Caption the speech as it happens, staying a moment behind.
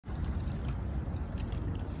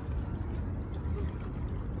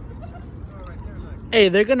Hey,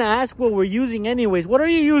 they're gonna ask what we're using anyways. What are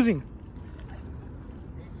you using?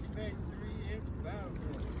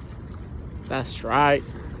 That's right.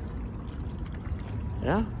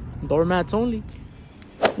 Yeah, doormats only.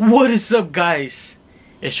 What is up, guys?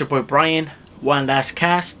 It's your boy Brian. One last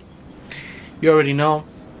cast. You already know.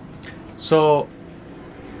 So,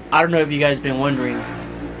 I don't know if you guys been wondering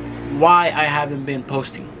why I haven't been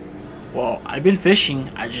posting. Well, I've been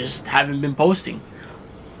fishing. I just haven't been posting.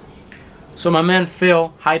 So my man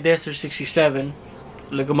Phil, Hi Desert 67,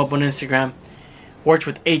 look him up on Instagram. Works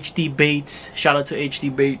with HD Baits. Shout out to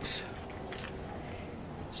HD Baits.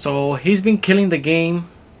 So he's been killing the game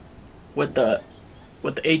with the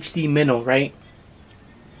HD minnow, right?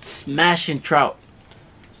 Smashing trout.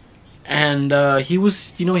 And he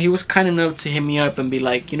was kind enough to hit me up and be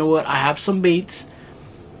like, you know what? I have some baits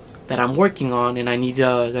that I'm working on, and I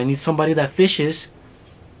need somebody that fishes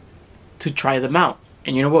to try them out.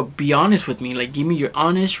 And you know what? Be honest with me. Like, give me your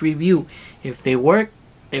honest review. If they work,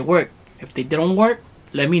 they work. If they don't work,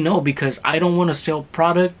 let me know, because I don't want to sell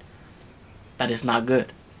product that is not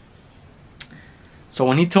good. So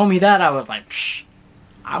when he told me that, I was like, psh,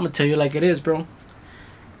 I'm gonna tell you like it is, bro.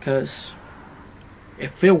 Because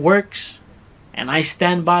if it works and I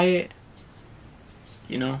stand by it,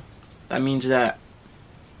 you know, that means that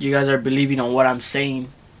you guys are believing on what I'm saying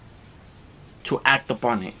to act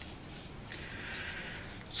upon it.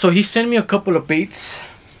 So he sent me a couple of baits.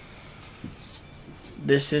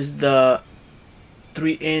 This is the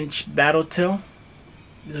 3-inch battle tail.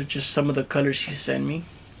 These are just some of the colors he sent me.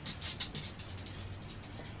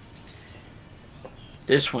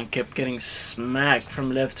 This one kept getting smacked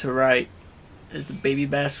from left to right. There's the baby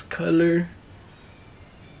bass color.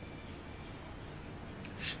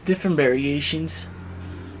 Just different variations.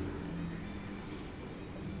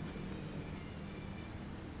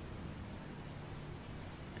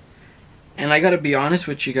 And I gotta be honest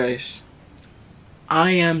with you guys, I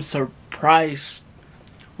am surprised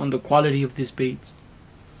on the quality of this bait.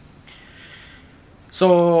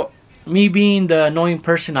 So, me being the annoying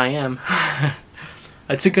person I am,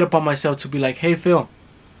 I took it upon myself to be like, hey Phil,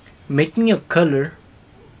 make me a color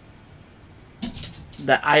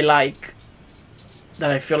that I like, that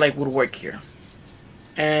I feel like would work here.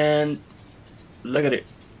 And look at it.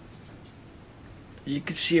 You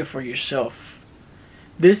can see it for yourself.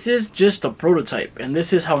 This is just a prototype, and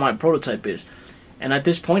this is how my prototype is. And at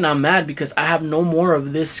this point I'm mad because I have no more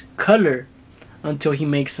of this color until he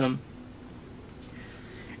makes them.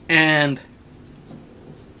 And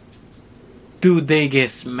dude, they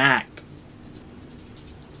get smacked.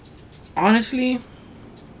 Honestly,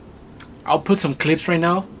 I'll put some clips right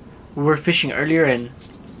now. We were fishing earlier and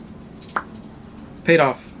paid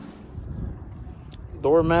off.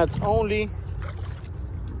 Doormats only.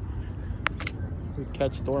 We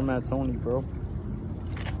catch doormats only, bro.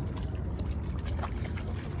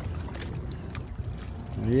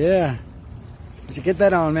 Yeah. Did you get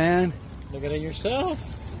that on, man? Look at it yourself.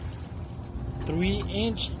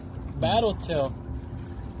 3-inch battle tail.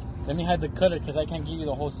 Let me hide the color because I can't give you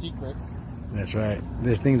the whole secret. That's right.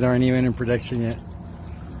 These things aren't even in production yet.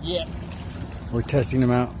 Yeah. We're testing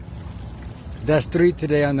them out. That's 3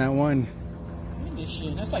 today on that one. Look at this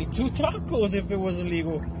shit. That's like 2 tacos if it was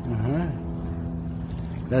illegal. Uh-huh.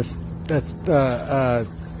 That's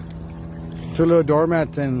 2 little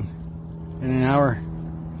doormats in an hour.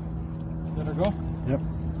 Let her go? Yep.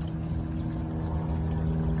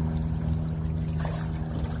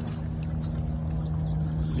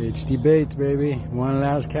 HD Baits, baby. One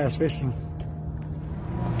last cast fishing.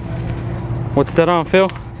 What's that on, Phil?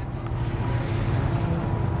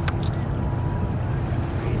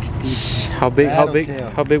 HD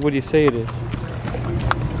How big would you say it is?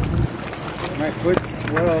 My foot's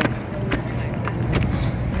 12.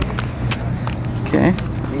 Okay.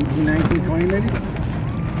 18, 19, 20 maybe?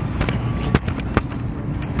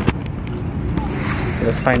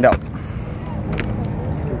 Let's find out.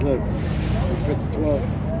 Because look, my foot's 12.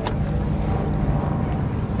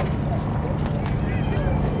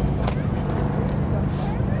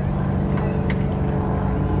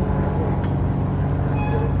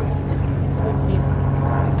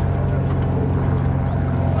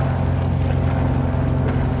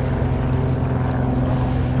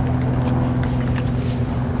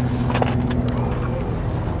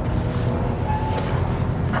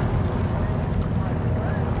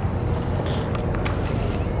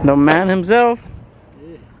 The man himself.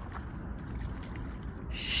 Yeah.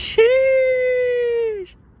 Sheesh.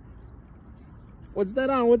 What's that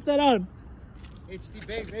on? What's that on? HD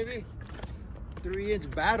bait, baby. 3-inch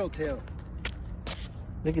battle tail.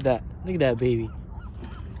 Look at that. Look at that baby.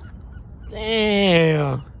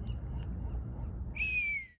 Damn.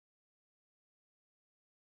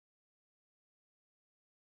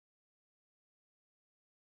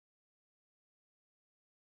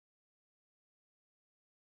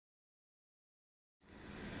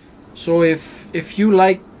 So if you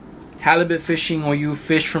like halibut fishing, or you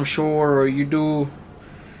fish from shore, or you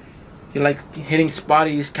like hitting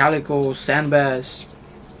spotties, calicos, sand bass,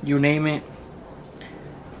 you name it,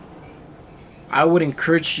 I would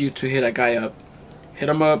encourage you to hit that guy up. Hit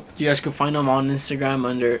him up. You guys can find him on Instagram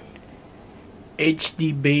under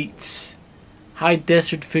HD Baits, High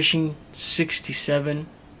Desert Fishing 67,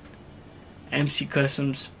 MC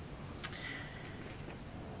Customs.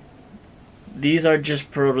 These are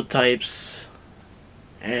just prototypes,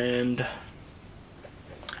 and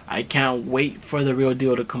I can't wait for the real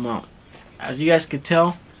deal to come out. As you guys can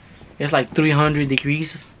tell, it's like 300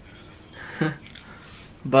 degrees.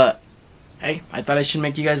 But hey, I thought I should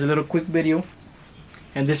make you guys a little quick video.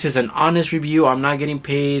 And this is an honest review. I'm not getting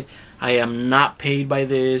paid. I am not paid by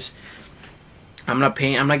this. I'm not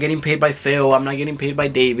getting paid by Phil. I'm not getting paid by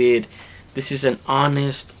David. This is an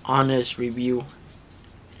honest review.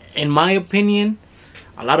 In my opinion,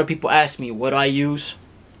 a lot of people ask me what do I use.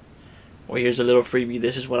 Well, here's a little freebie.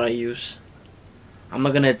 This is what I use. I'm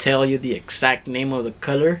not gonna tell you the exact name of the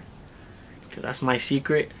color, because that's my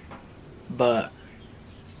secret. But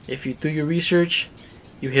if you do your research,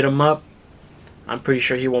 you hit him up, I'm pretty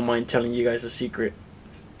sure he won't mind telling you guys a secret.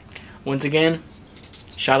 Once again,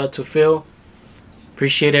 shout out to Phil.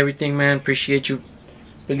 Appreciate everything, man. Appreciate you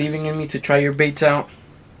believing in me to try your baits out.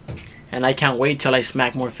 And I can't wait till I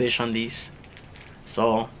smack more fish on these.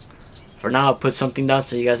 So for now, I'll put something down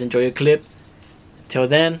so you guys enjoy your clip. Till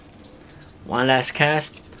then, one last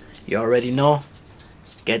cast. You already know.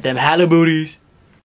 Get them halibutties.